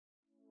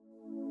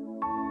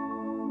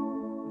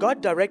God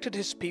directed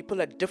his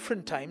people at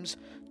different times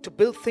to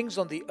build things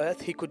on the earth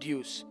he could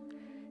use.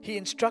 He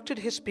instructed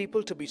his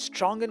people to be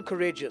strong and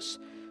courageous,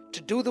 to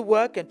do the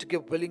work and to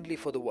give willingly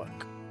for the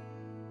work.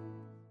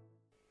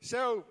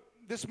 So,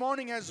 this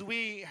morning as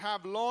we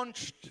have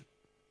launched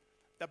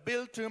the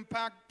Build to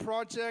Impact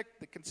project,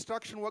 the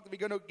construction work that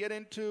we're going to get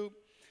into,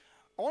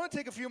 I want to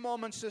take a few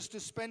moments just to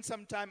spend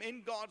some time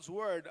in God's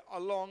Word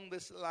along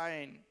this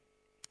line.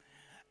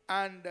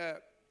 And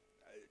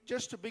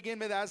just to begin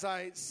with, as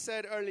I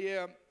said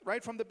earlier,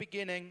 right from the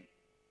beginning,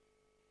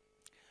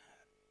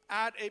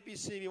 at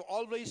APC, we've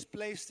always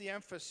placed the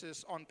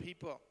emphasis on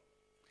people.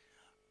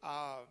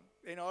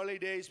 In early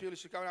days, people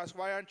used to come and ask,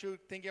 why aren't you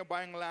thinking of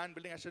buying land,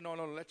 building? I said, no,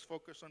 let's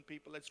focus on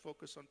people. Let's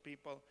focus on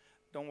people.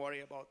 Don't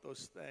worry about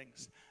those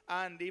things.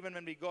 And even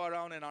when we go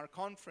around in our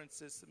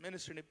conferences,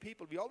 ministering to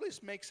people, we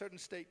always make certain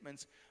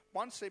statements.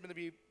 One statement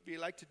that we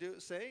like to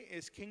say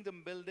is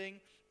kingdom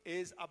building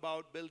is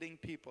about building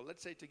people.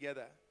 Let's say it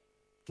together.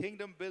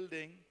 Kingdom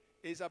building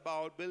is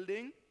about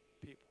building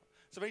people.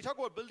 So when you talk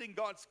about building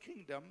God's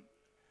kingdom,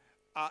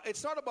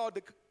 it's not about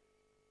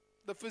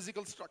the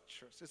physical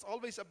structures. It's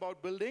always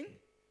about building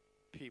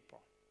people.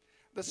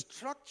 The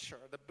structure,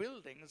 the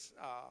buildings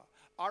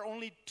are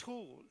only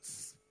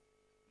tools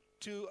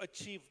to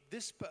achieve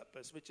this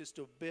purpose, which is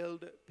to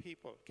build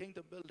people.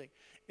 Kingdom building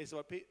is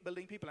about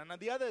building people. And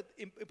the other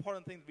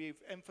important thing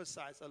we've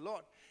emphasized a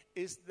lot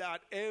is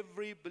that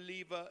every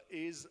believer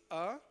is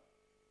a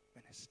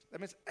minister. That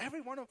means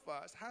every one of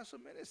us has a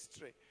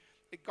ministry.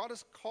 God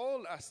has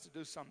called us to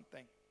do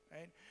something,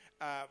 right?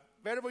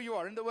 Wherever you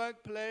are, in the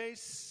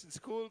workplace, in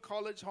school,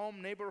 college,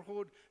 home,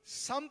 neighborhood,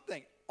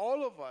 something,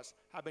 all of us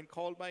have been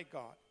called by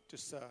God to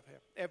serve Him.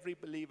 Every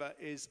believer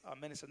is a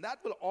minister. And that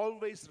will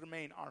always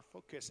remain our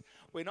focus.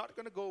 We're not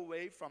going to go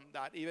away from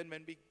that, even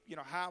when we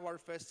have our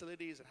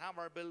facilities and have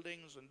our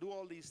buildings and do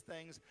all these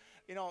things.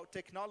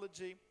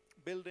 Technology,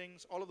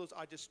 buildings, all of those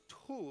are just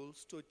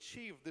tools to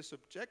achieve this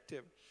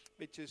objective,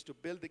 which is to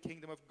build the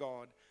kingdom of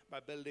God by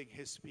building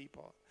His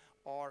people,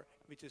 or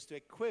which is to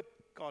equip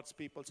God's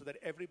people so that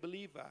every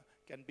believer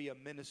can be a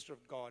minister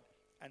of God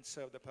and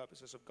serve the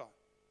purposes of God.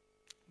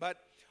 But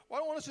what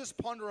I want us to just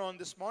ponder on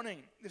this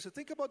morning is to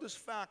think about this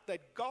fact that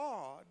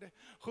God,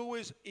 who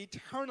is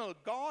eternal,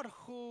 God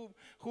who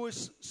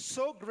is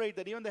so great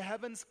that even the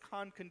heavens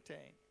can't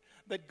contain,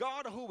 that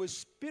God who is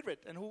spirit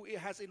and who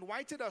has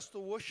invited us to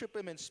worship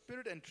Him in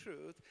spirit and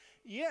truth,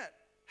 yet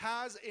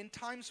has in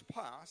times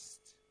past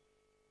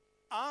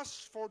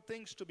asked for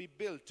things to be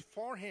built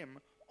for Him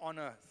on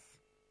earth.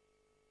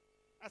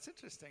 That's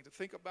interesting to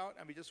think about,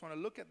 and we just want to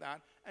look at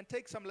that and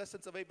take some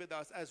lessons away with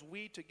us as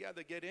we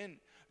together get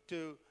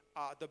into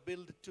the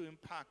Build to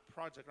Impact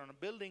project on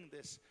building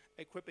this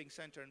equipping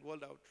center and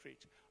world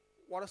outreach.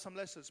 What are some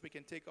lessons we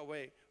can take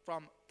away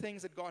from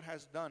things that God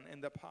has done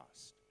in the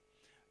past?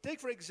 Take,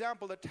 for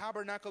example, the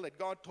tabernacle that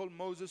God told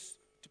Moses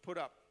to put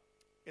up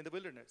in the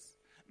wilderness.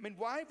 I mean,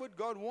 why would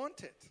God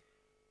want it?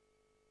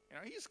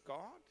 He's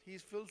God. He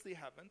fills the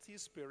heavens.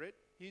 He's spirit.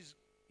 He's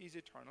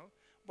eternal.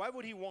 Why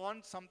would He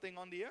want something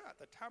on the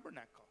earth, a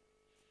tabernacle?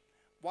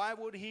 Why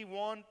would He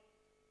want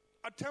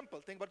a temple?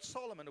 Think about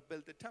Solomon who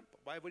built the temple.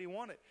 Why would He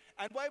want it?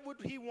 And why would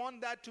He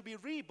want that to be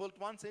rebuilt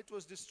once it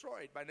was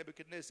destroyed by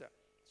Nebuchadnezzar?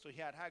 So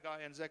he had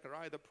Haggai and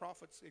Zechariah, the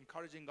prophets,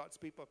 encouraging God's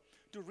people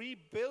to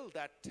rebuild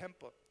that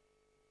temple.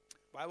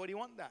 Why would He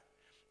want that?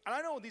 And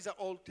I know these are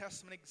Old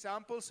Testament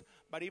examples,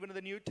 but even in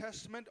the New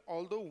Testament,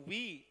 although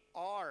we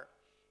are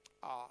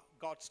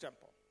God's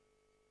temple,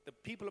 the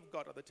people of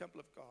God are the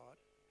temple of God,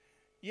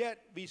 yet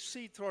we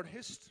see throughout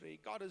history,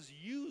 God has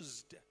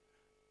used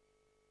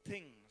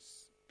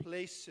things,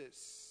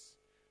 places,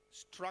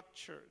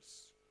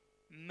 structures,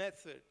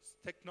 methods,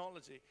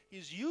 technology.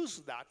 He's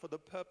used that for the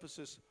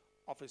purposes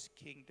of His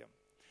kingdom.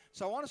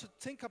 So I want us to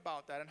think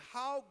about that and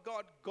how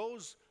God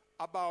goes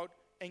about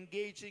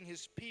engaging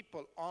His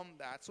people on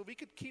that. So we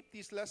could keep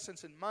these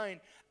lessons in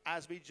mind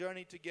as we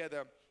journey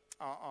together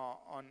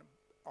on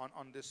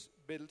this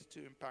Build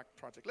to Impact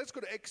project. Let's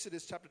go to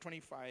Exodus chapter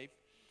 25.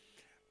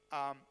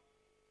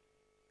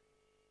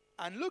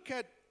 And look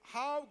at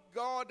how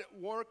God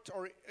worked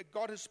or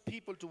got His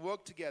people to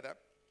work together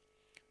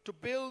to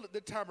build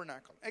the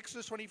tabernacle.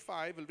 Exodus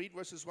 25, we'll read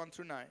verses 1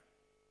 through 9.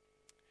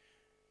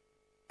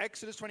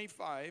 Exodus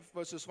 25,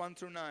 verses 1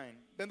 through 9.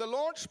 Then the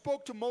Lord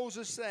spoke to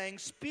Moses, saying,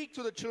 speak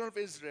to the children of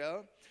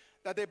Israel,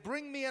 that they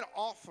bring me an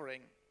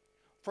offering.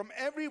 From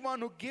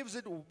everyone who gives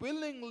it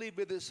willingly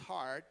with his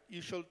heart,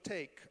 you shall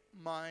take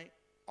my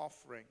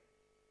offering.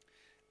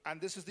 And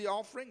this is the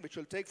offering which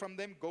will take from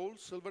them: gold,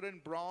 silver,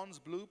 and bronze,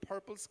 blue,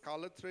 purple,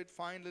 scarlet thread,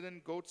 fine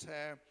linen, goat's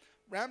hair,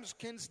 ram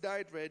skins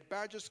dyed red,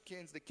 badger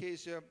skins, the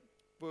acacia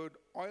wood,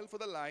 oil for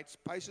the light,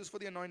 spices for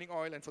the anointing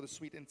oil, and for the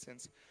sweet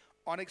incense,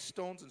 onyx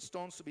stones and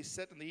stones to be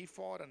set in the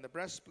ephod and the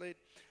breastplate.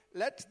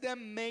 Let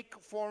them make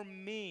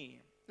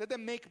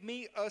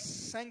me a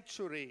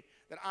sanctuary,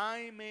 that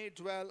I may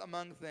dwell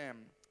among them,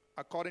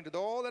 according to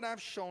all that I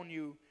have shown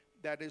you.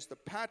 That is the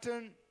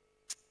pattern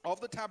of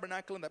the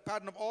tabernacle and the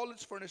pattern of all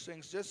its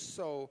furnishings, just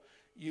so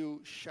you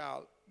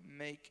shall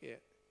make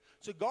it.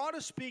 So God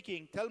is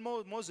speaking, tell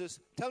Moses,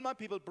 tell my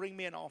people, bring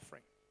me an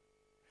offering.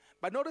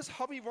 But notice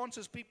how he wants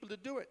his people to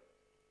do it.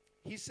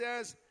 He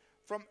says,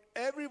 from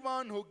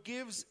everyone who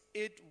gives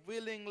it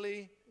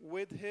willingly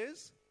with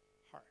his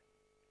heart.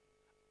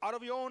 Out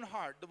of your own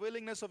heart, the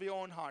willingness of your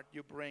own heart,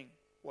 you bring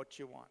what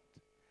you want.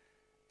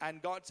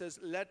 And God says,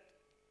 let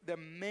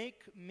them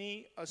make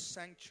me a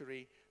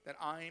sanctuary that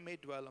I may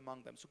dwell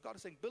among them. So God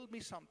is saying, build me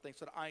something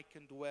so that I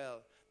can dwell.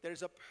 There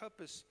is a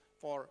purpose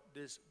for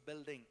this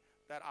building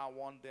that I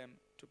want them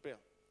to build.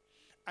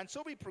 And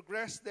so we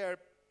progress there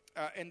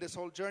in this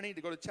whole journey.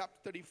 To go to chapter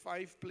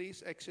 35,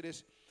 please,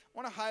 Exodus. I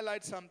want to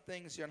highlight some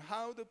things here on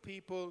how the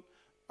people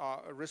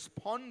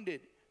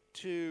responded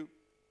to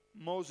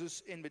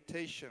Moses'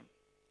 invitation.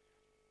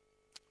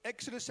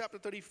 Exodus chapter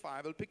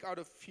 35, I'll pick out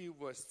a few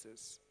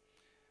verses.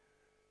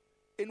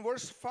 In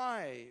verse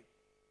 5,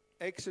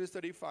 Exodus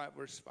 35,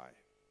 verse 5.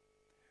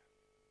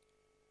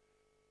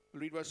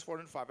 We'll read verse 4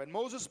 and 5. And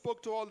Moses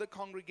spoke to all the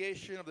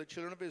congregation of the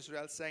children of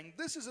Israel, saying,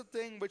 this is a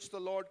thing which the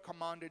Lord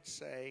commanded,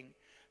 saying,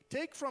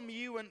 take from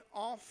you an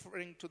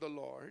offering to the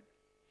Lord.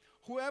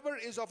 Whoever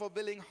is of a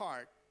willing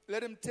heart,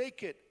 let him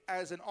take it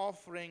as an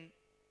offering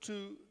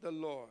to the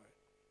Lord.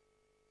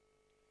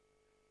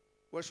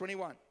 Verse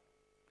 21.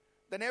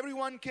 Then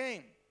everyone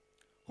came,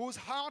 whose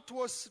heart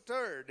was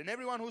stirred, and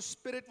everyone whose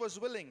spirit was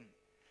willing,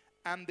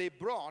 and they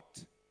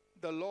brought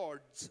the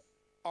Lord's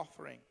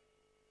offering.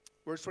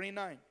 Verse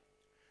 29.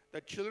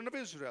 The children of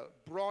Israel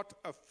brought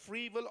a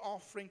freewill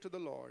offering to the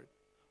Lord,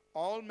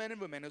 all men and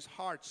women whose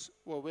hearts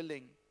were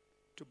willing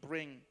to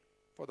bring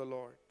for the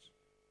Lord.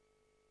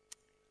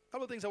 A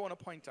couple of things I want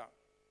to point out.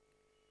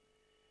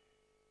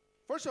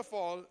 First of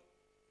all,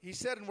 he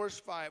said in verse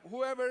 5,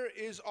 whoever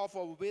is of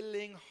a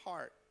willing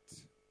heart.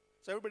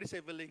 So everybody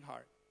say willing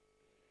heart.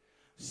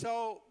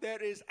 So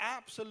there is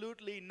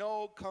absolutely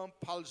no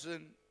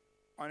compulsion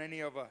on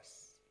any of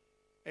us.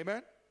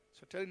 Amen?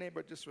 So tell your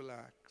neighbor, just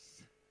relax.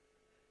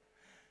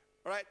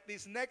 All right,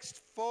 these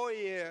next 4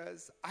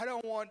 years, I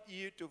don't want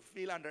you to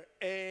feel under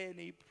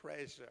any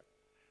pressure.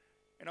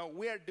 You know,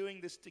 we are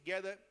doing this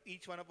together.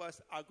 Each one of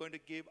us are going to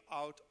give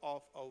out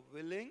of a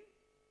willing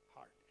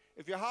heart.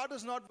 If your heart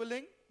is not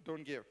willing,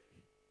 don't give.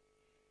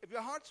 If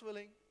your heart's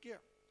willing, give.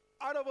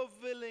 Out of a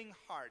willing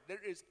heart,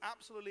 there is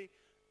absolutely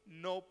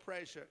no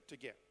pressure to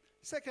give.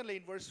 Secondly,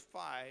 in verse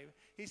 5,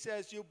 he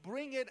says, you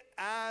bring it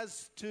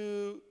as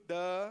to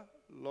the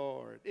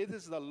Lord. It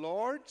is the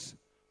Lord's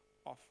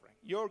offering.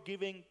 You're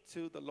giving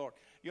to the Lord.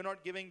 You're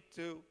not giving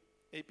to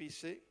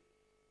APC.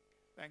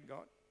 Thank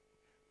God.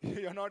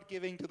 You're not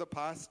giving to the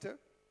pastor.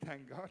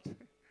 Thank God.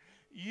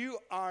 You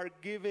are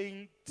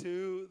giving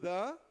to the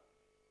Lord.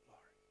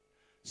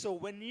 So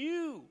when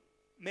you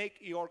make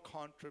your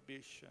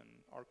contribution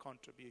or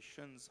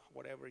contributions,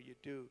 whatever you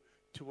do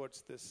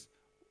towards this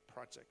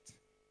project,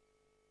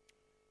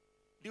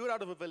 do it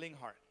out of a willing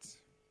heart.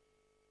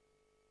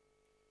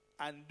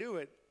 And do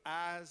it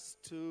as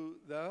to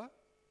the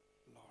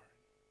Lord.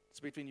 It's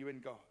between you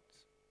and God,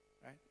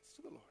 right? It's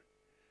to the Lord,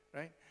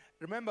 right?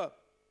 Remember,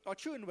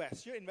 what you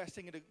invest, you're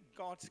investing into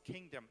God's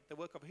kingdom, the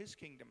work of His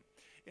kingdom.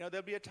 You know,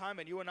 there'll be a time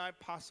when you and I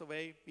pass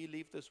away, we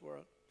leave this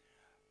world.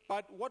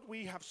 But what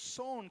we have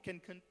sown can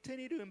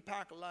continue to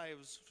impact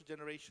lives for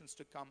generations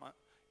to come,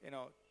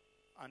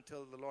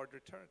 until the Lord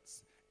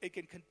returns. It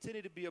can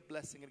continue to be a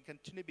blessing and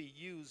continue to be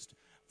used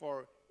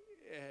for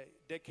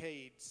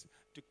decades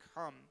to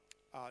come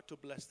to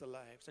bless the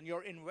lives. And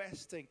you're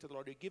investing to the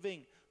Lord. You're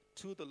giving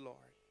to the Lord.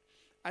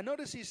 And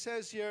notice he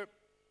says here,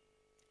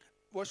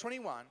 verse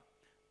 21,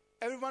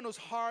 everyone whose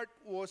heart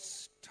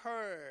was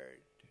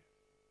stirred.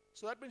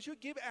 So that means you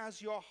give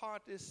as your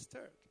heart is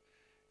stirred.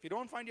 If you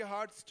don't find your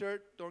heart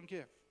stirred, don't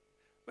give.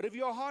 But if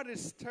your heart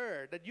is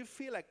stirred, that you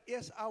feel like,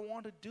 yes, I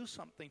want to do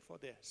something for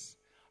this.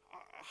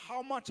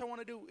 How much I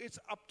want to do, it's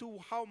up to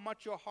how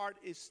much your heart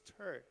is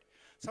stirred.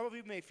 Some of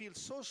you may feel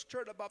so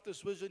stirred about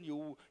this vision,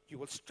 you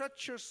will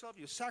stretch yourself,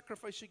 you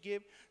sacrifice, you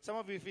give. Some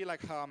of you feel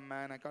like, oh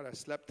man, I got to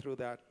slept through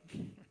that.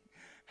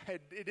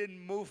 It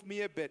didn't move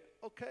me a bit.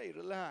 Okay,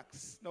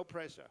 relax, no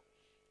pressure,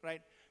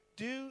 right?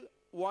 Do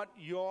what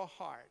your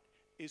heart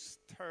is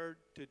stirred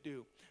to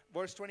do.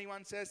 Verse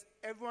 21 says,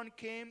 everyone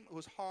came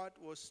whose heart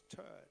was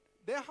stirred.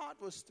 Their heart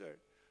was stirred.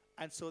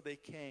 And so they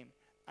came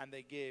and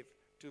they gave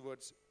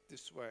towards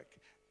this work.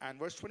 And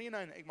verse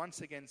 29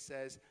 once again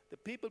says, the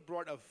people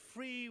brought a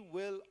free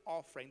will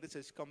offering. This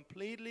is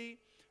completely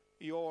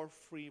your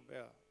free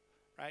will,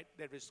 right?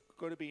 There is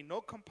going to be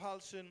no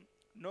compulsion,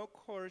 no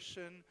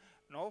coercion,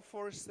 no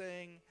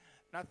forcing,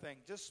 nothing.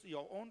 Just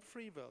your own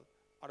free will.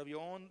 Out of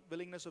your own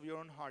willingness of your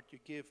own heart, you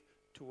give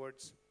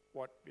towards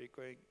what we're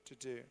going to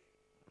do.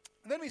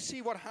 And then we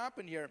see what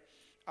happened here.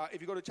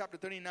 If you go to chapter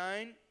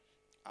 39,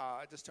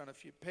 I just turn a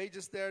few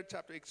pages there.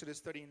 Chapter Exodus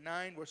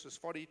 39, verses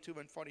 42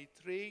 and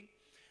 43.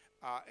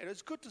 It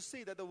is good to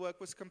see that the work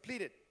was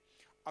completed.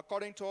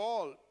 According to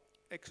all,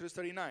 Exodus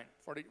 39,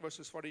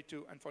 verses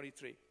 42 and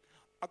 43.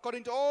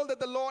 According to all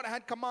that the Lord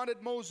had commanded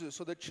Moses,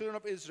 so the children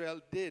of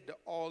Israel did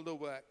all the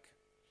work.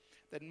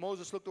 Then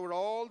Moses looked over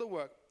all the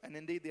work, and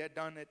indeed they had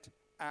done it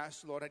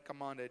as the Lord had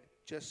commanded,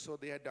 just so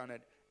they had done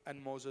it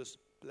and Moses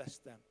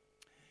blessed them.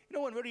 You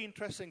know, one very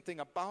interesting thing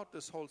about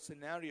this whole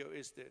scenario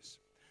is this,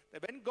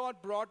 that when God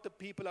brought the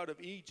people out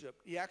of Egypt,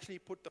 he actually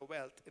put the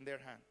wealth in their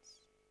hands.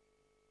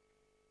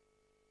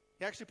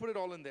 He actually put it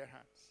all in their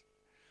hands.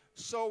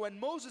 So when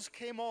Moses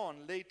came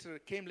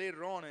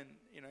later on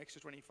in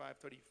Exodus 25,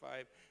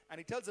 35, and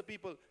he tells the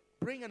people,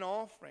 bring an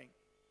offering,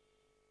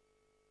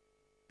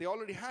 they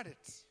already had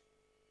it.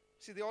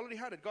 See, they already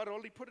had it. God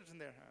already put it in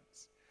their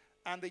hands.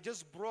 And they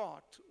just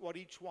brought what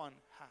each one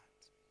had.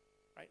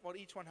 Right? What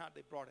each one had,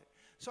 they brought it.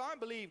 So I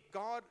believe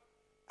God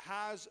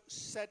has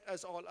set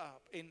us all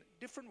up in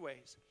different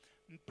ways,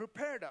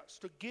 prepared us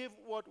to give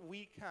what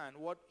we can,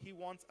 what he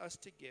wants us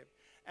to give.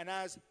 And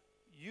as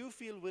you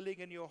feel willing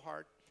in your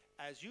heart,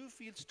 as you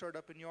feel stirred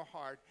up in your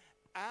heart,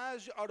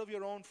 as out of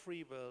your own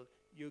free will,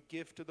 you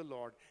give to the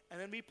Lord. And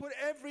when we put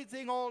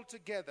everything all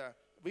together,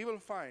 we will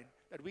find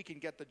that we can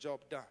get the job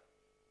done.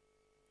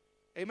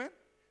 Amen?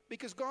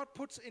 Because God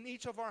puts in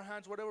each of our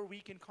hands whatever we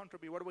can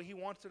contribute, whatever he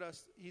wants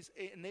us, he's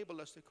enabled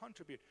us to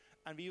contribute.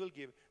 And we will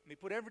give. When we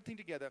put everything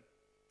together,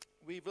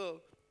 we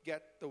will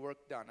get the work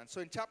done. And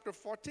so in chapter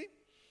 40,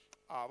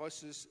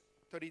 verses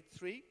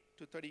 33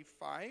 to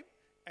 35,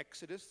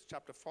 Exodus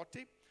chapter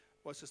 40,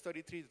 verses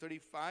 33 to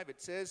 35,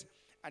 it says,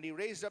 and he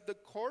raised up the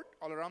court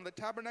all around the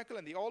tabernacle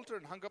and the altar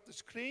and hung up the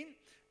screen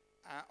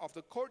of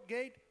the court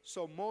gate.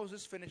 So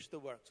Moses finished the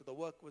work. So the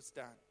work was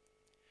done.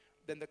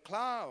 Then the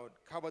cloud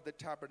covered the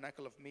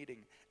tabernacle of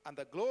meeting, and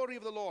the glory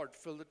of the Lord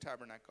filled the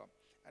tabernacle.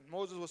 And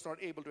Moses was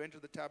not able to enter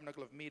the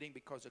tabernacle of meeting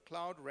because the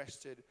cloud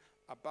rested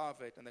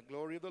above it, and the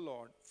glory of the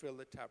Lord filled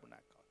the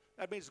tabernacle.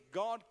 That means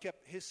God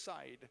kept his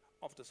side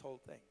of this whole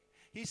thing.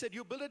 He said,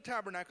 you build a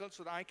tabernacle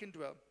so that I can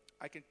dwell.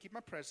 I can keep my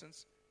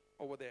presence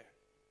over there.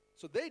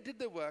 So they did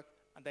the work,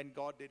 and then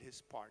God did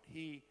his part.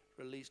 He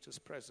released his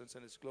presence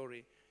and his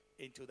glory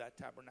into that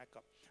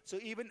tabernacle. So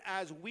even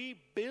as we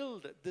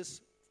build this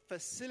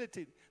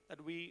facility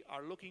that we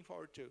are looking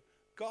forward to,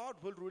 God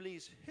will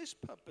release his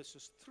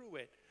purposes through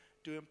it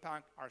to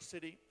impact our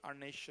city, our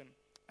nation,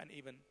 and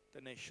even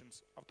the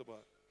nations of the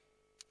world.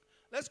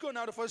 Let's go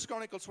now to 1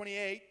 Chronicles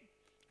 28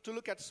 to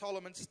look at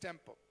Solomon's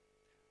temple.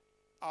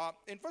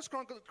 In 1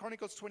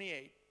 Chronicles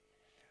 28,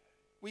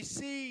 we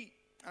see,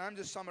 and I'm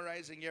just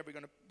summarizing here, we're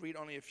going to read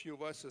only a few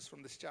verses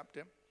from this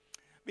chapter.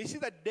 We see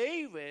that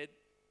David,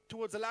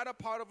 towards the latter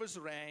part of his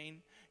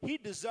reign, he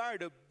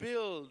desired to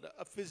build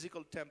a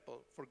physical temple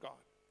for God.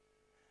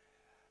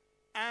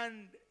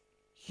 And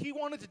he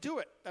wanted to do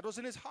it. That was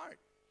in his heart.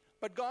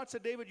 But God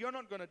said, David, you're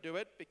not going to do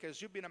it because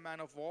you've been a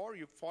man of war.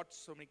 You've fought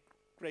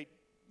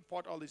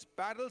all these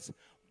battles.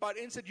 But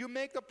instead, you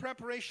make the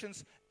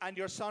preparations, and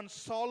your son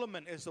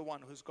Solomon is the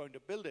one who's going to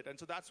build it. And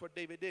so that's what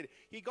David did.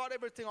 He got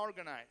everything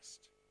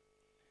organized.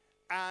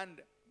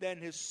 And then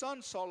his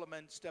son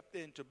Solomon stepped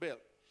in to build.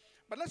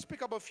 But let's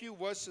pick up a few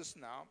verses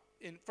now.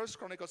 In 1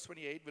 Chronicles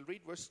 28, we'll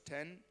read verse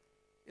 10,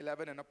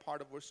 11, and a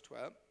part of verse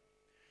 12.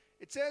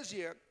 It says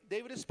here,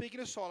 David is speaking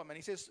to Solomon.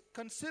 He says,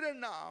 consider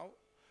now,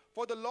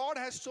 for the Lord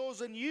has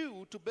chosen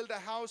you to build a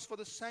house for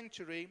the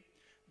sanctuary.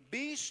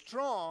 Be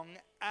strong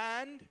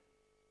and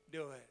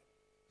do it.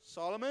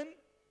 Solomon,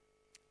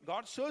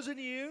 God's chosen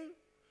you.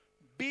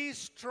 Be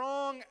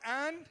strong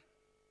and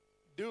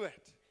do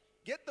it.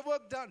 Get the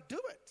work done. Do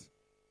it.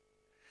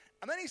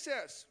 And then he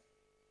says,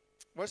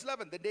 verse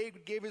 11, then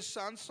David gave his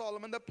son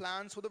Solomon the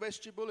plans for the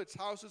vestibule, its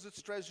houses,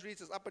 its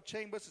treasuries, its upper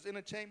chambers, its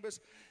inner chambers,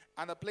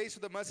 and the place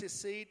of the mercy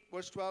seat.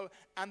 Verse 12,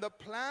 and the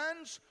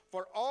plans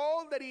for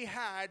all that he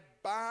had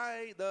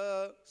by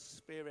the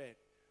Spirit.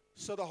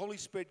 So the Holy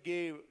Spirit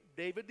gave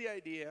David the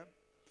idea,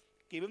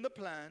 gave him the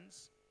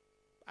plans,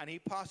 and he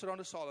passed it on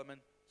to Solomon,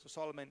 so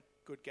Solomon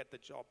could get the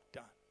job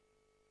done.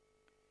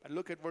 But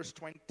look at verse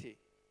 20.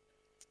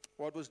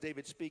 What was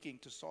David speaking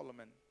to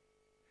Solomon?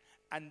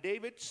 And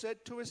David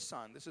said to his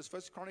son, this is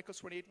 1 Chronicles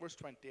 28, verse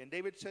 20. And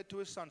David said to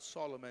his son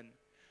Solomon,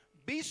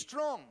 be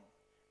strong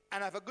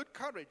and have a good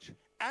courage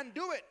and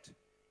do it.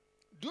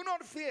 Do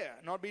not fear,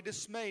 nor be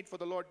dismayed, for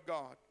the Lord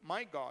God,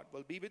 my God,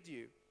 will be with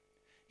you.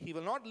 He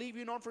will not leave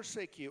you nor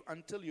forsake you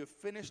until you've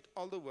finished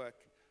all the work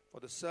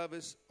for the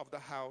service of the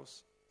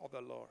house of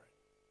the Lord.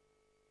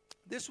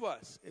 This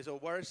verse is a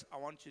verse I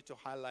want you to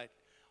highlight,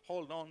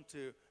 hold on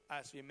to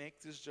as we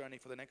make this journey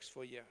for the next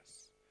 4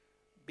 years.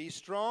 Be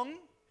strong.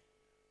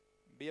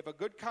 Be of a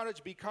good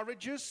courage, be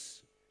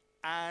courageous,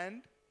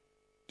 and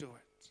do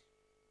it.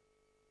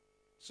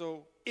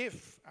 So I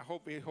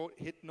hope we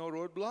hit no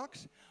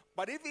roadblocks,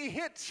 but if we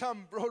hit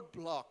some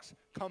roadblocks,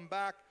 come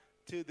back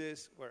to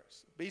this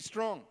verse. Be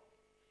strong,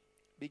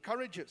 be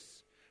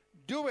courageous,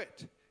 do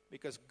it,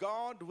 because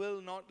God will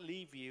not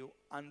leave you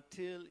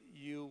until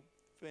you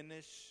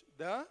finish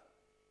the work.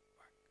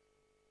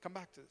 Come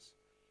back to this,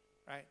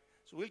 right?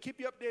 So we'll keep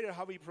you updated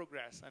how we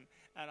progress, and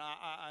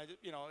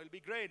it'll be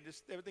great.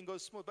 Just everything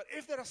goes smooth. But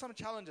if there are some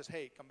challenges,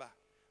 hey, come back.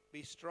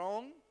 Be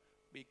strong,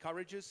 be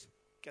courageous,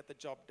 get the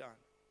job done.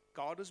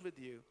 God is with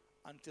you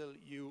until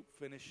you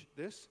finish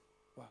this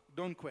work.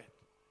 Don't quit.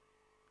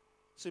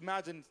 So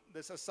imagine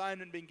this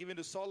assignment being given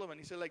to Solomon.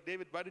 He said, like,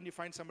 David, why didn't you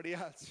find somebody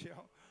else,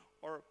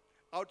 or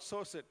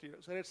outsource it,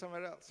 send it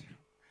somewhere else.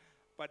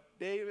 But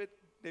David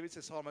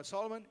says,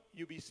 Solomon,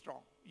 you be strong.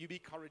 You be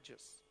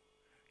courageous.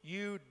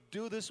 You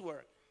do this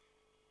work.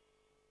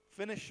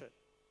 Finish it.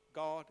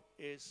 God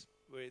is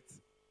with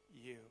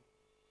you.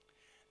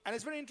 And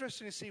it's very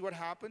interesting to see what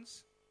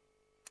happens.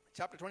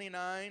 Chapter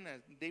 29,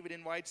 David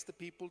invites the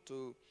people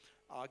to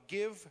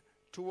give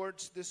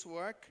towards this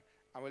work.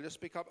 I will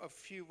just pick up a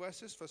few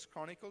verses. First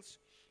Chronicles,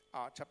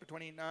 chapter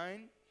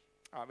 29.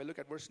 We'll look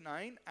at verse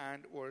 9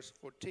 and verse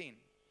 14.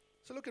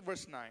 So look at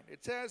verse 9.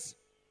 It says,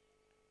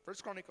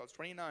 First Chronicles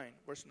 29,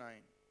 verse 9.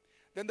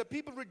 Then the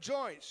people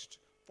rejoiced,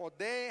 for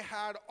they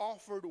had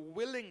offered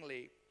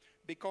willingly,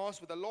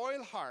 because with a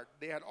loyal heart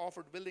they had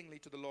offered willingly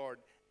to the Lord.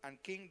 And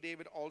King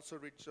David also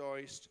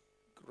rejoiced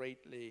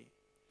greatly.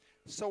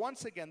 So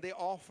once again, they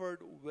offered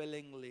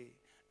willingly.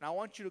 Now I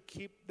want you to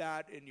keep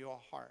that in your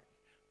heart.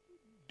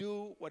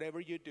 Do whatever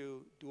you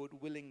do it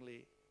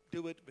willingly.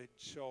 Do it with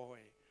joy,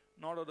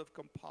 not out of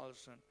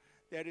compulsion.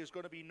 There is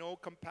going to be no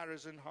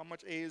comparison how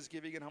much A is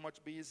giving and how much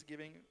B is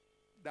giving.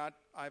 That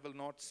I will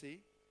not see.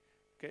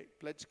 Okay,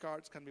 pledge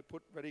cards can be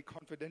put very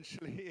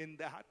confidentially in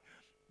that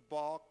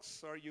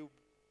box, or you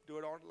do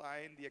it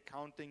online. The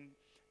accounting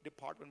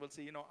department will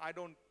say, I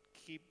don't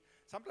keep.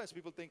 Sometimes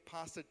people think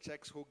pastor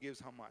checks who gives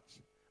how much.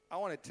 I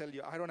want to tell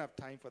you, I don't have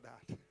time for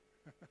that.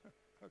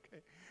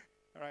 Okay,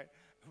 all right.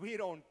 We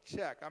don't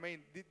check. I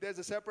mean, there's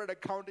a separate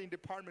accounting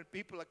department.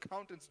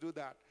 Accountants do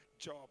that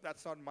job.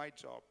 That's not my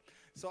job.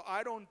 So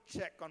I don't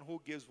check on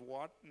who gives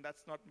what, and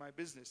that's not my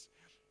business.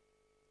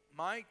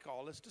 My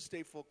call is to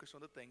stay focused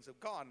on the things of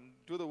God and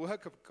do the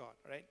work of God,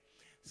 right?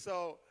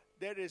 So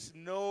there is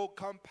no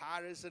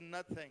comparison,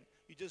 nothing.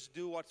 You just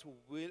do what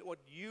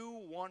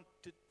you want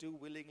to do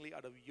willingly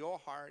out of your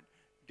heart.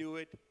 Do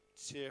it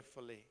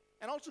cheerfully.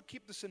 And also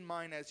keep this in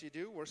mind as you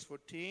do. Verse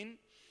 14,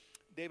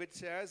 David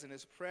says in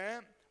his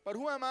prayer, but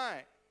who am I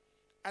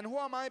and who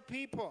are my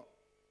people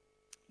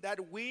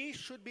that we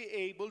should be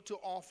able to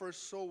offer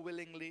so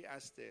willingly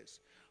as this?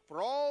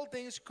 For all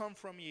things come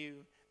from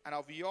you, and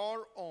of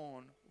your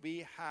own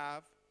we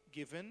have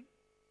given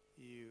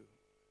you.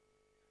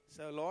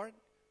 So Lord,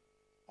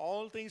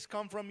 all things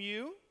come from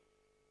you,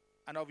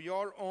 and of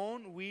your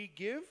own we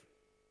give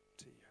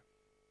to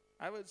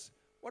you.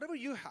 Whatever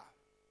you have,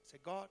 say,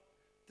 God,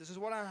 this is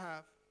what I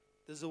have.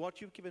 This is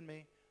what you've given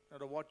me.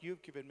 Out of what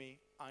you've given me,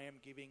 I am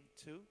giving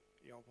to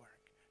your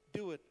work.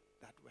 Do it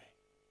that way.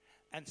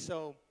 And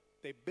so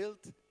they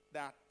built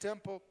that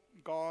temple.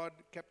 God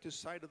kept his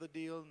side of the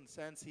deal in the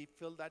sense he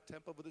filled that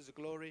temple with his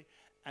glory.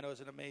 And it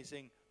was an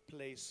amazing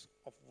place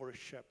of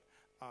worship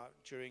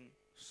during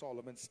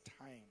Solomon's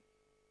time.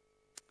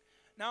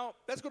 Now,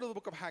 let's go to the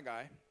book of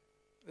Haggai.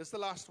 This is the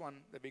last one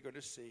that we're going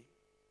to see.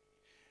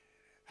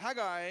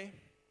 Haggai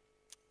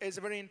is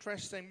a very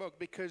interesting book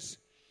because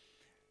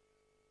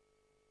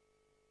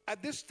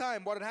at this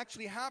time, what had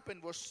actually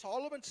happened was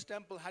Solomon's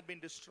temple had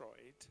been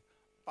destroyed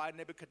by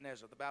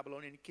Nebuchadnezzar, the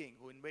Babylonian king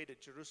who invaded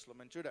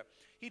Jerusalem and Judah.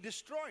 He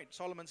destroyed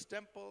Solomon's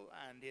temple,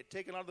 and he had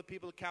taken all the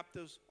people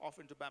captives off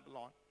into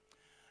Babylon.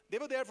 They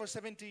were there for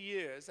 70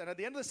 years, and at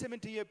the end of the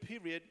 70-year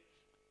period,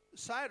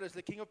 Cyrus,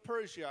 the king of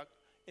Persia,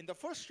 in the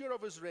first year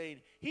of his reign,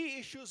 he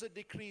issues a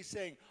decree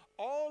saying,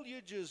 all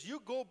you Jews,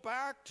 you go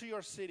back to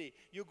your city,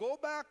 you go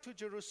back to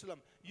Jerusalem,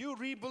 you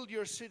rebuild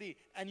your city,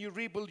 and you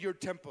rebuild your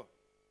temple.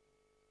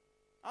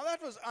 Now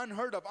that was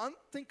unheard of,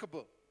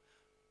 unthinkable.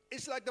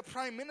 It's like the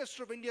Prime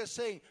Minister of India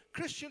saying,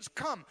 Christians,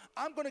 come,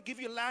 I'm going to give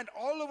you land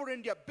all over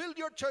India. Build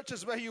your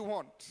churches where you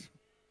want.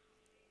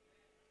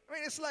 I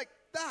mean, it's like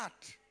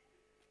that.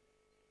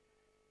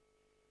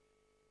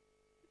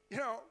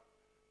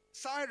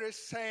 Cyrus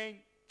saying,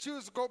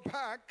 Jews, go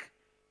back,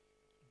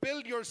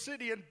 build your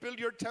city and build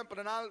your temple,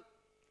 and I'll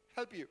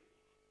help you.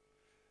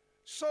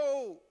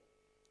 So,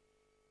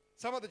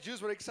 some of the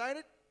Jews were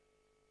excited,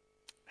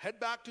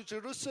 head back to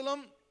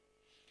Jerusalem.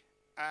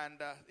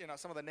 And,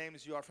 some of the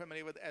names you are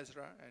familiar with,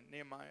 Ezra and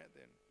Nehemiah,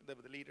 they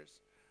were the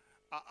leaders.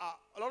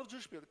 A lot of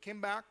Jewish people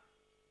came back.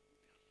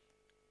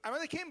 And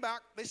when they came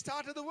back, they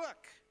started the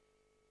work.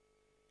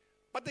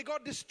 But they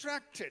got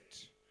distracted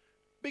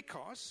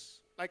because,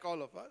 like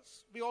all of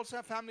us, we also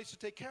have families to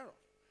take care of.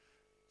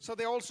 So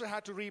they also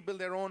had to rebuild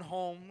their own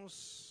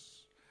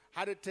homes,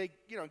 had to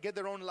get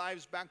their own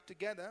lives back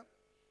together.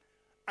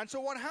 And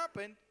so what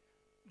happened?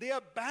 They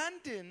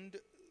abandoned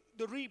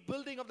the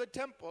rebuilding of the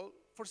temple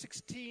for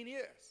 16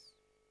 years.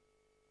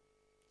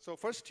 So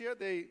first year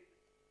they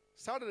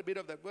started a bit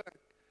of that work,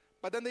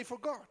 but then they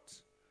forgot.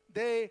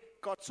 They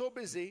got so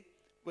busy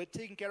with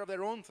taking care of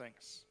their own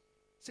things.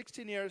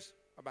 16 years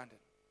abandoned.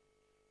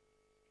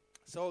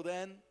 So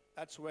then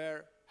that's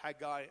where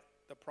Haggai,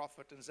 the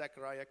prophet, and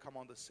Zechariah come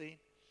on the scene.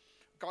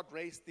 God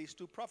raised these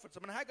two prophets.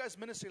 I mean, Haggai's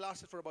ministry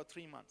lasted for about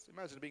 3 months.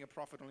 Imagine being a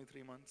prophet only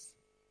 3 months.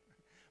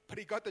 But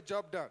he got the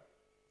job done.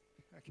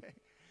 Okay.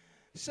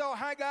 So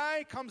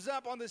Haggai comes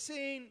up on the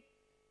scene.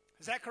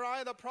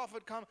 Zechariah the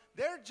prophet comes.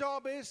 Their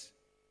job is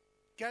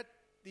get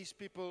these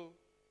people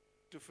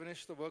to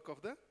finish the work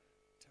of the temple.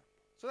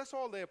 So that's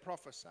all they're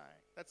prophesying.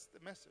 That's the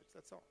message.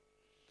 That's all.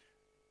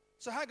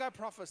 So Haggai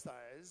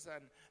prophesies,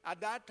 and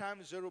at that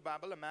time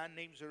Zerubbabel, a man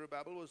named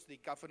Zerubbabel, was the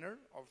governor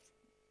of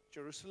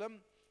Jerusalem.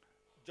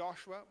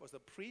 Joshua was the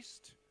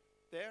priest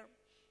there.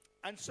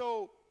 And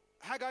so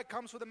Haggai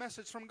comes with a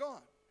message from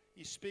God.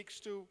 He speaks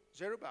to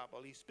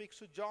Zerubbabel, he speaks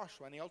to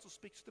Joshua, and he also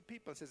speaks to the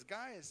people. He says,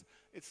 guys,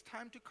 it's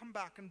time to come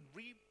back and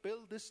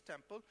rebuild this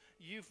temple.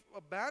 You've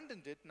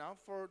abandoned it now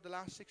for the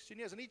last 16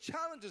 years. And he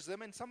challenges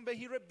them. In some way,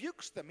 he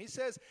rebukes them. He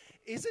says,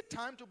 is it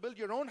time to build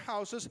your own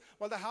houses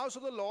while the house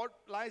of the Lord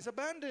lies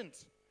abandoned?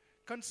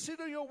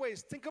 Consider your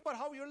ways. Think about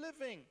how you're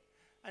living.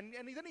 And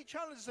then he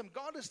challenges them.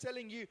 God is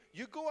telling you,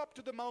 you go up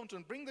to the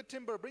mountain, bring the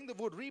timber, bring the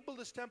wood, rebuild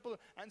this temple,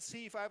 and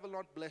see if I will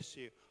not bless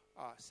you,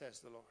 says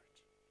the Lord.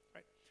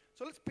 Right?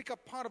 So let's pick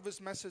up part of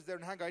his message there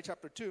in Haggai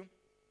chapter 2.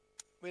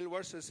 We'll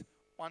verses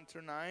 1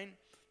 through 9.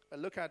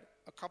 Look at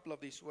a couple of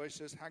these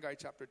verses. Haggai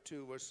chapter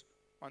 2, verse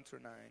 1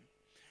 through 9.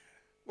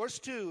 Verse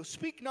 2,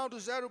 speak now to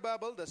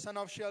Zerubbabel, the son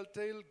of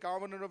Shealtiel,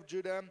 governor of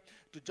Judah,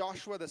 to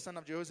Joshua, the son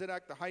of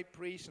Jehozadak, the high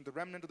priest, and the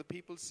remnant of the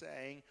people,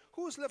 saying,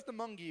 who is left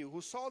among you who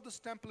saw this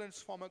temple in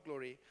its former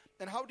glory?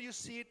 And how do you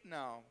see it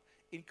now?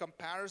 In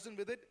comparison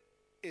with it,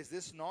 is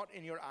this not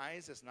in your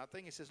eyes as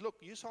nothing? He says, look,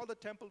 you saw the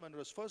temple when it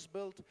was first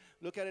built.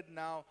 Look at it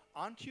now.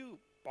 Aren't you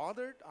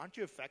bothered? Aren't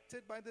you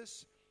affected by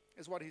this?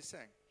 Is what he's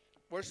saying.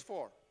 Verse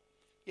 4,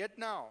 yet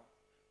now,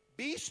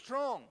 be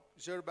strong,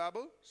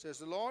 Zerubbabel, says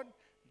the Lord.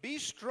 Be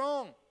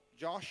strong,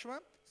 Joshua,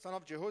 son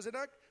of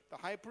Jehozadak, the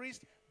high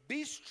priest.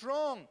 Be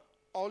strong,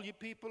 all you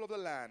people of the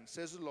land,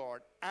 says the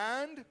Lord,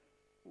 and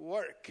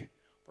work.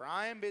 For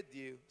I am with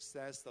you,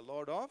 says the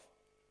Lord of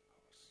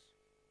hosts.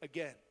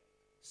 Again,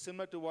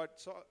 similar to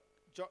what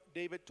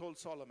David told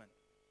Solomon.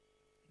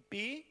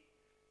 Be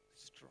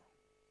strong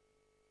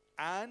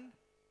and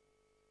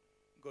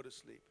go to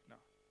sleep. No.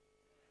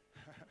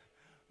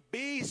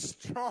 Be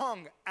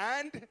strong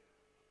and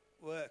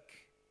work.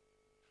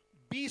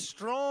 Be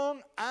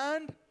strong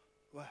and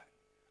work,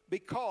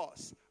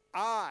 because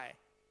I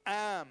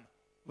am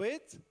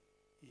with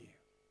you.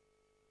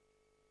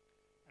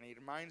 And he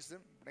reminds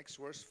them, next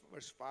verse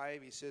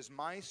 5, he says,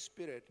 my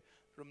spirit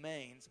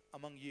remains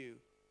among you,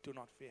 do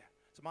not fear.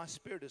 So my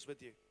spirit is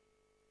with you.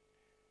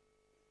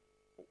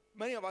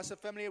 Many of us are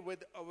familiar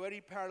with a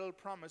very parallel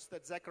promise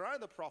that Zechariah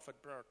the prophet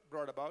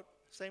brought about.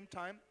 Same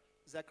time,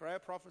 Zechariah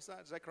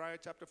prophesied, Zechariah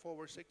chapter 4,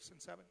 verse 6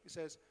 and 7. He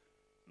says,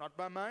 not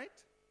by might,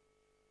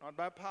 not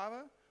by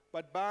power,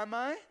 but by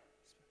my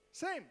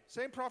spirit.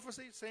 Same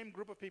prophecy, same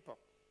group of people.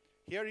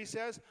 Here he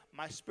says,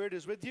 my spirit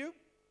is with you.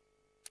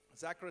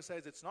 Zechariah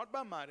says, it's not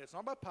by might, it's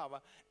not by power,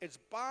 it's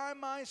by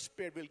my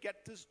spirit we'll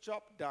get this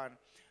job done.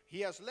 He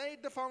has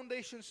laid the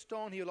foundation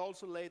stone, he will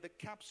also lay the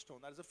capstone.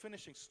 That is the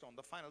finishing stone,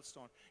 the final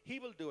stone.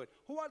 He will do it.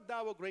 Who art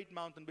thou, a great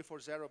mountain,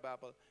 before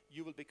Zerubbabel?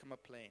 You will become a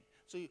plain.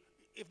 So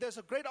if there's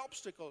a great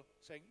obstacle,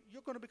 saying,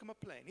 you're going to become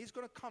a plain. He's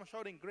going to come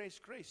shouting grace,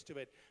 grace to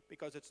it,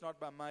 because it's not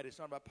by might, it's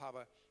not by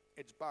power,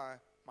 it's by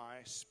my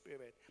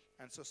spirit.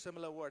 And so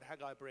similar word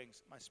Haggai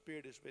brings, my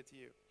spirit is with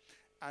you.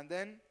 And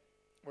then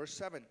verse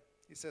 7,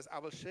 he says, I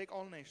will shake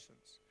all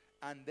nations,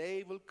 and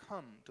they will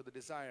come to the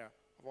desire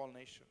of all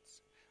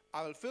nations.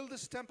 I will fill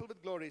this temple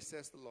with glory,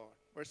 says the Lord.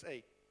 Verse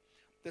 8,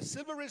 the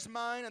silver is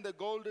mine and the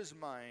gold is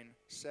mine,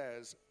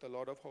 says the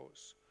Lord of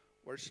hosts.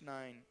 Verse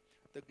 9,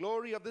 the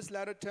glory of this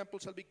latter temple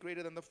shall be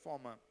greater than the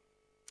former,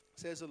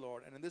 says the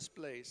Lord. And in this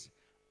place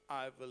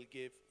I will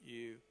give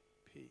you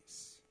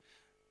peace.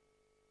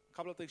 A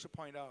couple of things to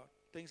point out,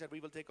 things that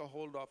we will take a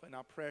hold of in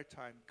our prayer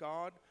time.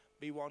 God,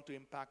 we want to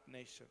impact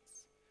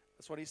nations.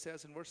 That's what he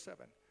says in verse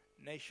 7.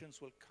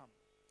 Nations will come.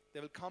 They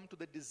will come to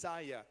the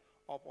desire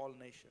of all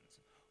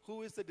nations.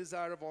 Who is the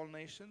desire of all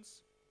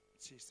nations?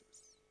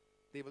 Jesus.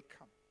 They will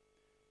come.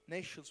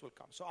 Nations will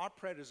come. So our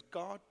prayer is,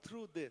 God,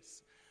 through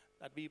this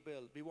that we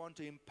build, we want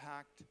to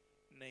impact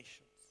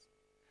nations.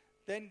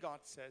 Then God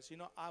says,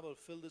 I will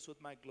fill this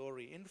with my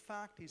glory. In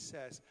fact, he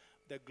says,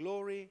 the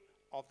glory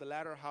of the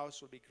latter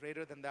house will be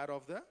greater than that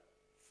of the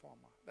former.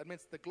 That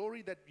means the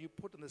glory that you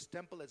put in this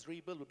temple as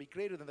rebuilt will be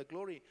greater than the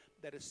glory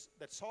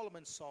that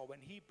Solomon saw when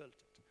he built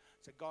it.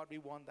 So God, we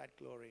want that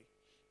glory.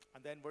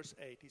 And then verse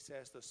 8, he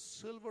says, the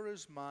silver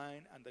is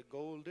mine and the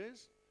gold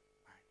is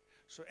mine.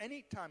 So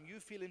anytime you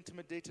feel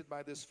intimidated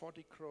by this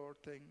 40 crore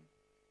thing,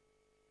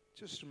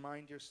 just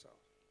remind yourself,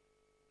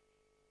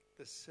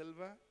 the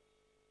silver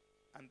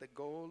and the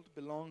gold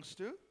belongs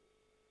to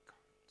God.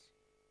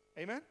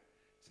 Amen?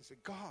 So say,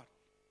 God,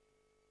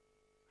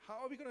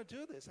 how are we going to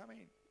do this? I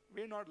mean,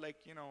 we're not like,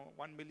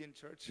 1 million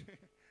church.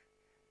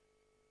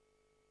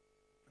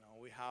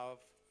 We have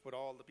put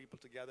all the people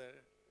together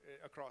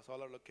across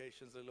all our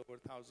locations, a little over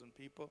 1,000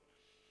 people.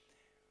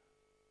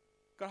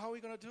 God, how are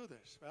we going to do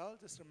this? Well,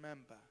 just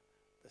remember,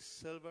 the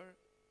silver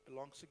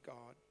belongs to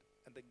God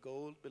and the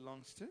gold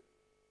belongs to,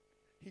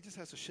 he just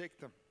has to shake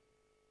them.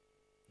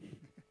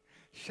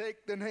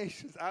 Shake the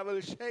nations. I will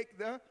shake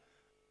the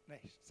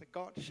nations. Say,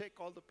 God, shake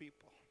all the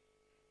people.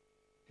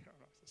 No,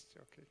 just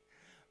joking.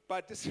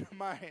 But just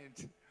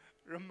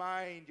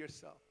remind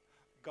yourself.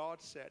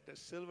 God said, the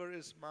silver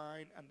is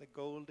mine and the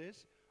gold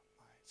is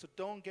mine. So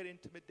don't get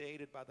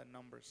intimidated by the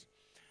numbers.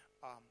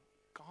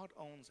 God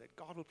owns it.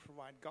 God will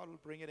provide. God will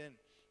bring it in.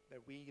 That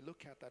we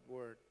look at that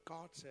word.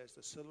 God says,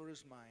 the silver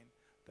is mine,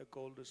 the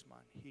gold is mine.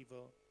 He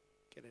will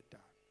get it done.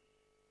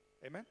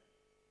 Amen?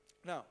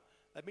 Now,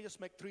 let me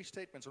just make 3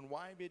 statements on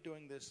why we're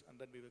doing this, and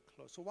then we will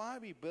close. So why are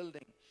we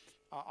building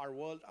our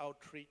World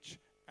Outreach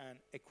and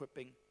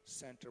Equipping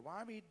Center?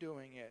 Why are we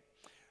doing it?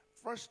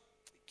 First,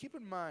 keep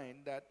in mind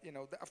that,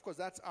 of course,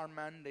 that's our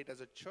mandate as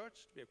a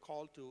church. We are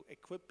called to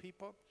equip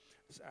people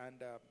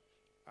and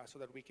so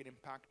that we can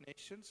impact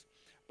nations.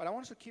 But I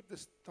want us to keep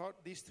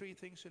these 3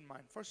 things in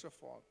mind. First of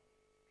all,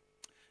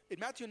 in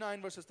Matthew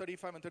 9, verses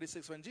 35 and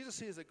 36, when Jesus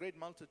sees a great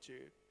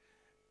multitude,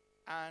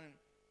 and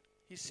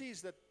he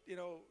sees that,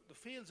 the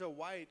fields are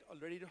white, all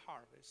ready to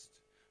harvest,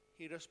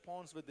 he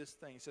responds with this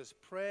thing. He says,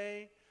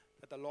 pray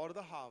that the Lord of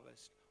the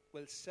harvest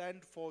will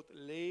send forth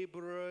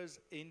laborers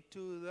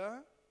into the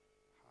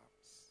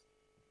harvest.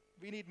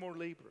 We need more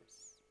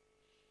laborers.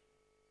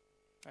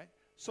 Right?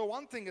 So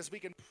one thing is we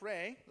can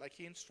pray, like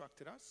he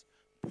instructed us,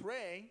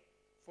 pray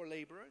for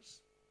laborers.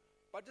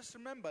 But just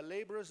remember,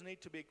 laborers need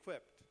to be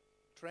equipped,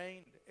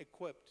 trained,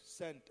 equipped,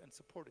 sent, and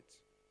supported.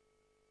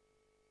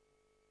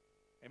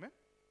 Amen?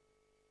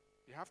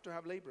 You have to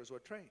have laborers who are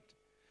trained.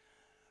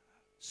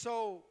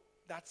 So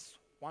that's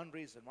one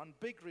reason, one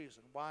big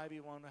reason why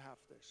we want to have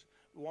this.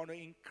 We want to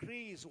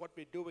increase what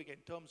we're doing in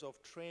terms of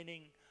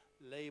training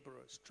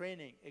laborers,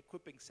 training,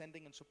 equipping,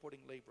 sending, and supporting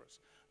laborers.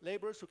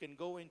 Laborers who can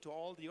go into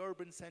all the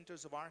urban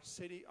centers of our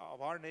city,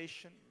 of our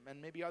nation,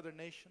 and maybe other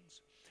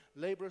nations.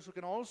 Laborers who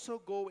can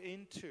also go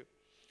into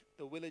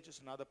the villages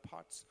and other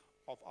parts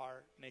of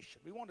our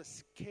nation. We want to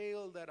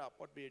scale that up,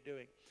 what we are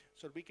doing,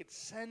 so that we could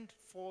send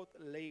forth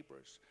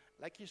laborers.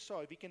 Like you saw,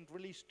 if we can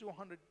release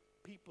 200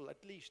 people at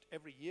least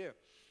every year,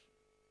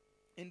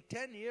 in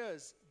 10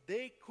 years,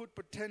 they could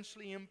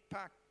potentially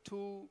impact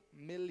 2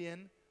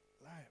 million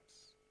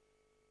lives.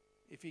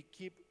 If we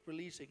keep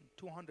releasing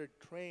 200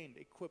 trained,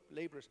 equipped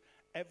laborers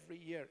every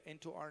year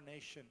into our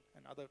nation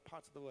and other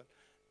parts of the world,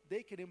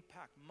 they can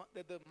impact.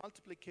 The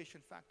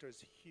multiplication factor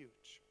is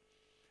huge.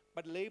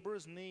 But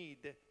laborers need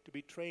to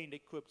be trained,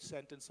 equipped,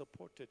 sent, and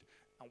supported.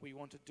 And we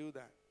want to do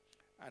that.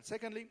 And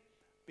secondly,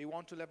 we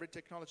want to leverage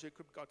technology to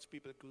equip God's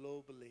people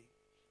globally.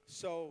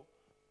 So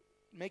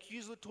make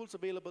use of the tools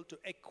available to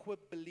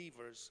equip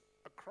believers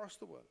across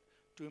the world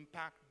to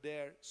impact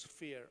their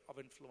sphere of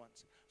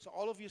influence. So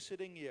all of you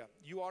sitting here,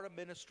 you are a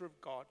minister of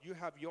God. You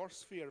have your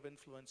sphere of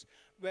influence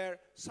where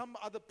some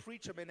other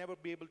preacher may never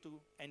be able to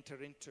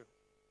enter into.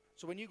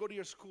 So when you go to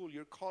your school,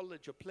 your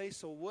college, your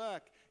place of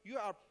work, you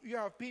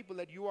have people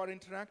that you are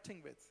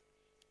interacting with.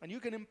 And you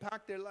can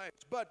impact their lives.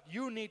 But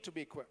you need to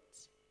be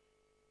equipped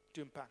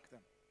to impact them.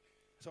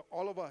 So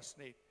all of us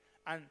need.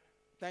 And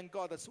thank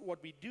God that's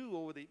what we do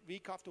over the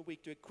week after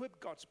week to equip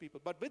God's people.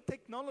 But with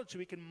technology,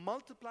 we can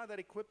multiply that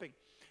equipping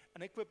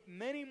and equip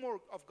many more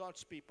of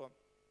God's people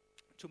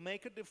to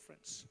make a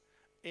difference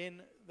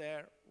in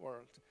their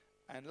world.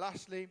 And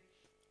lastly,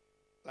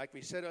 like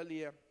we said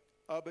earlier,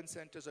 urban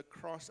centers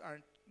across our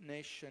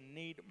nation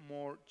need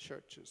more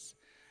churches.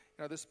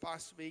 This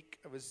past week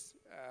I was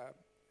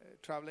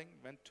traveling,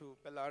 went to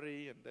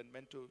Bellary and then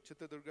went to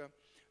Chitradurga.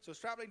 So I was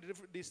traveling to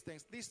these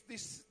things.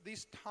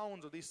 These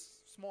towns or these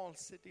small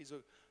cities,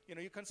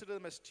 you consider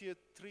them as tier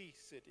 3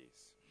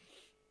 cities.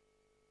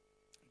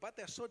 But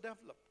they're so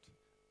developed.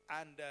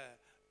 And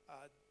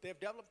they've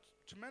developed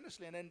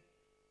tremendously. And then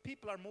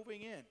people are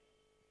moving in.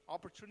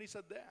 Opportunities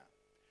are there.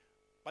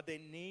 But they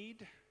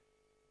need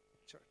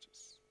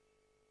churches.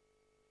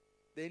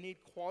 They need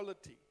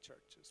quality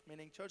churches,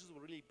 meaning churches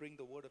will really bring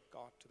the word of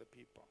God to the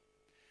people.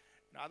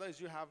 And others,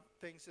 you have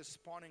things just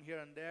spawning here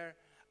and there.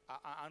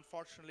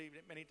 Unfortunately,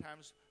 many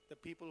times the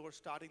people who are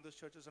starting those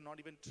churches are not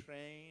even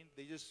trained.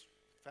 They just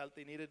felt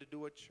they needed to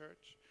do a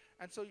church.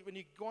 And so when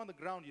you go on the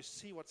ground, you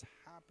see what's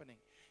happening.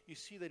 You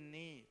see the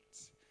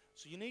needs.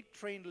 So you need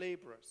trained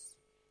laborers.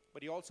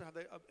 But you also have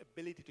the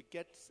ability to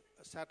get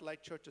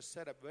satellite churches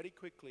set up very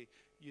quickly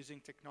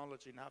using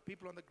technology. Now,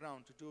 people on the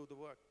ground to do the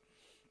work.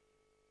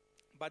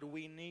 But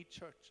we need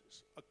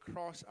churches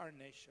across our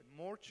nation,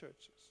 more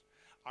churches.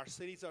 Our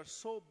cities are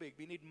so big.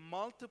 We need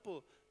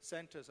multiple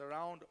centers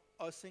around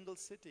a single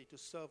city to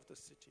serve the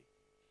city.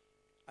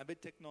 And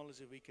with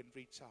technology, we can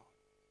reach out.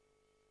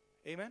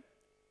 Amen?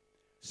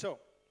 So,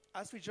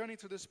 as we journey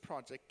through this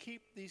project,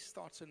 keep these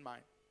thoughts in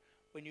mind.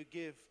 When you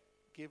give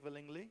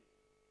willingly.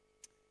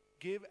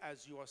 Give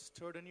as you are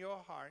stirred in your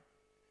heart.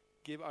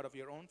 Give out of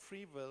your own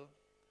free will.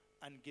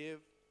 And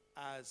give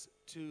as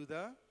to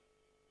the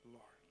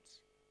Lord.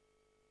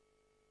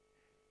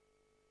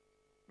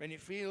 When you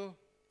feel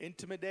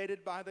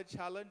intimidated by the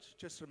challenge,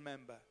 just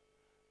remember,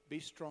 be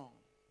strong,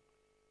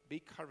 be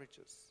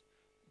courageous,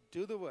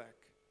 do the work,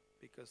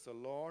 because the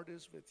Lord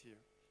is with you,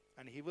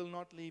 and He will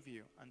not leave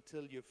you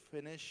until you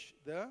finish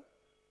the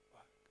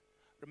work.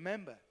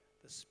 Remember,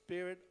 the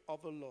Spirit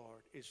of the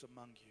Lord is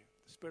among you.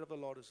 The Spirit of the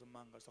Lord is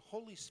among us. The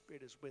Holy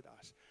Spirit is with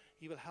us.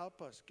 He will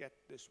help us get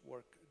this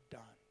work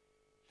done.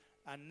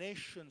 And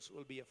nations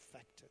will be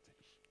affected.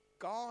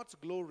 God's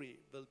glory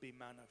will be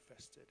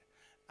manifested.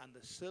 And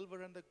the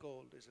silver and the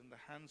gold is in the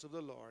hands of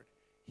the Lord.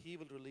 He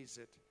will release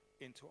it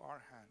into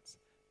our hands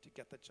to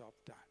get the job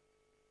done.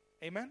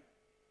 Amen?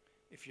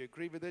 If you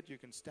agree with it, you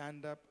can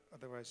stand up.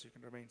 Otherwise, you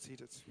can remain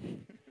seated.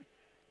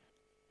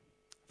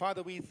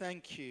 Father, we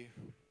thank you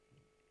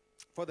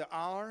for the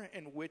hour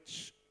in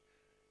which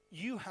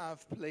you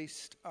have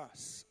placed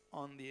us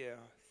on the earth.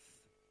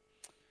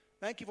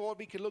 Thank you for what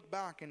we can look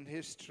back in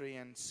history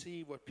and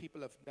see what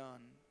people have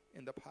done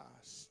in the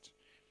past.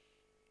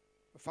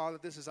 But Father,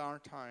 this is our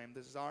time.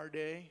 This is our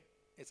day.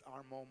 It's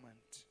our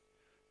moment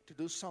to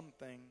do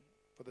something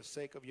for the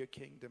sake of your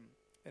kingdom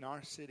in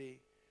our city,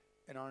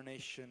 in our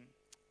nation,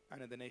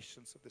 and in the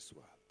nations of this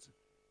world.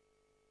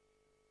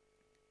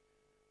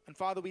 And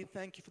Father, we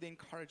thank you for the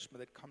encouragement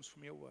that comes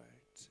from your word.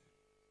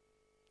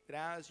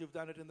 That as you've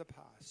done it in the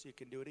past, you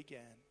can do it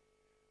again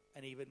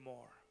and even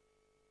more.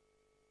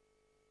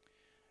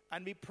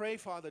 And we pray,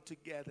 Father,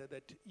 together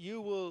that you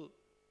will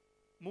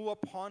move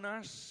upon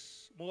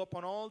us, move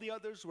upon all the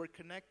others who are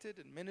connected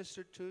and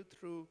ministered to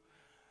through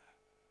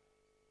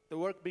the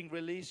work being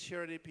released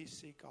here at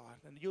APC, God.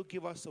 And you'll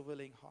give us a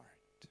willing heart.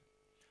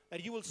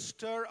 That you will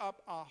stir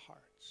up our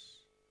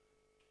hearts.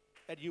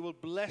 That you will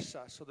bless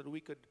us so that we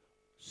could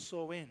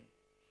sow in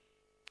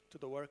to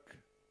the work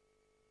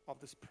of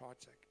this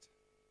project.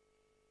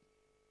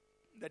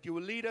 That you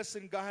will lead us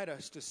and guide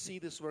us to see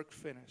this work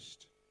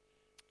finished.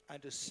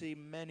 And to see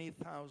many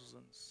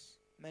thousands,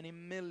 many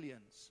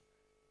millions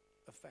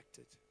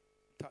affected,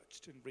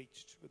 touched, and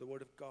reached with the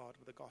word of God,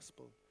 with the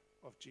gospel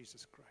of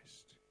Jesus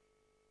Christ.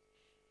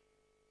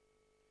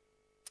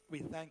 We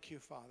thank you,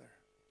 Father,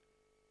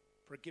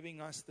 for giving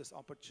us this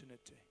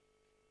opportunity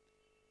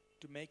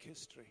to make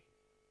history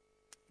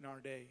in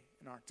our day,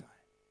 in our time.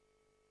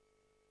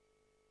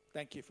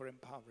 Thank you for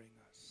empowering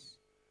us.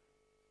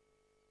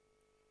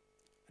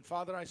 And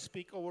Father, I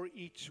speak over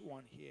each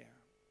one here.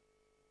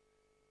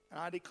 And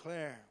I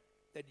declare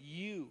that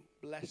you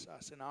bless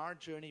us in our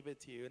journey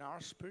with you, in our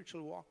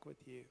spiritual walk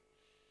with you,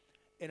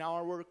 in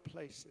our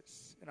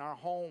workplaces, in our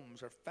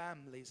homes, our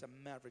families,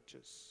 and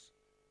marriages.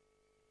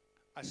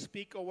 I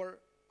speak over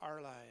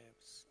our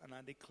lives, and I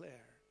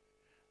declare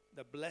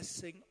the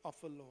blessing of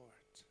the Lord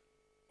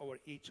over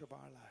each of our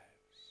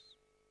lives.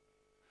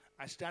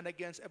 I stand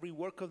against every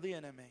work of the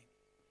enemy,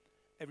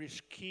 every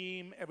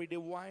scheme, every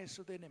device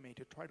of the enemy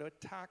to try to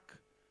attack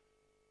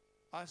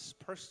us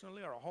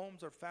personally, our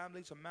homes, our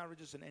families, our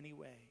marriages in any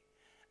way.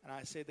 And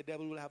I say the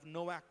devil will have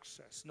no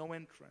access, no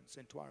entrance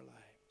into our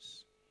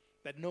lives.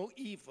 That no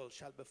evil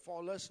shall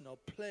befall us, no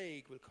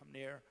plague will come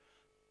near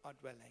our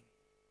dwelling.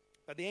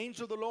 That the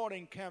angel of the Lord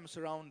encamps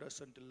around us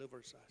and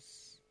delivers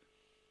us.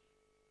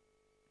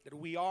 That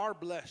we are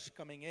blessed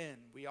coming in,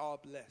 we are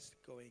blessed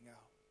going out.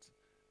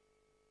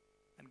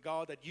 And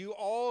God, that you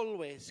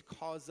always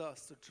cause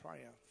us to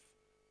triumph.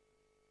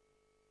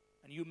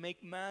 And you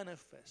make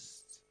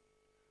manifest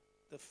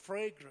the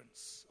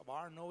fragrance of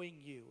our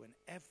knowing you in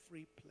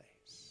every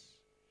place.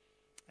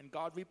 And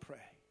God, we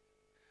pray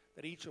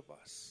that each of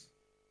us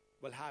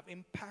will have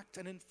impact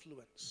and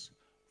influence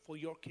for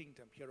your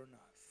kingdom here on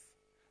earth.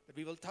 That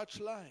we will touch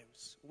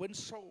lives, win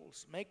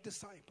souls, make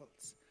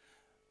disciples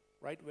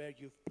right where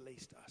you've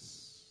placed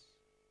us.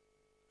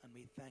 And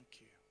we thank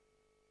you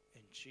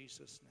in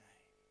Jesus' name.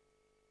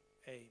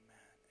 Amen.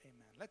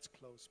 Amen. Let's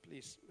close,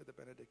 please, with a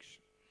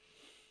benediction.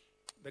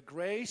 The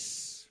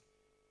grace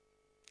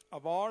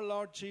of our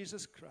Lord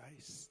Jesus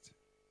Christ,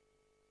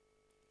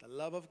 the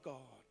love of God,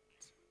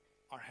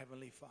 our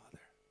Heavenly Father,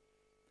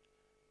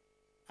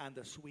 and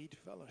the sweet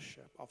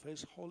fellowship of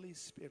His Holy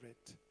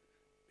Spirit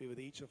be with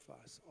each of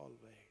us always.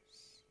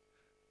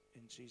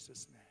 In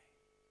Jesus' name.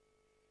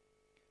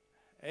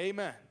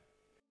 Amen.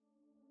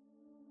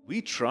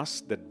 We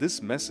trust that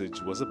this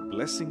message was a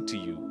blessing to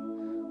you.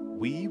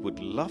 We would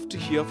love to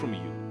hear from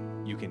you.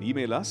 You can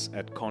email us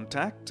at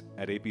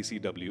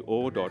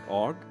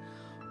contact@apcwo.org.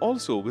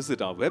 Also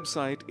visit our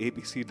website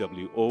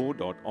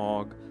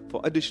apcwo.org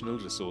for additional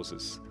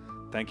resources.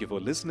 Thank you for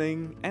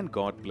listening, and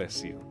God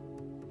bless you.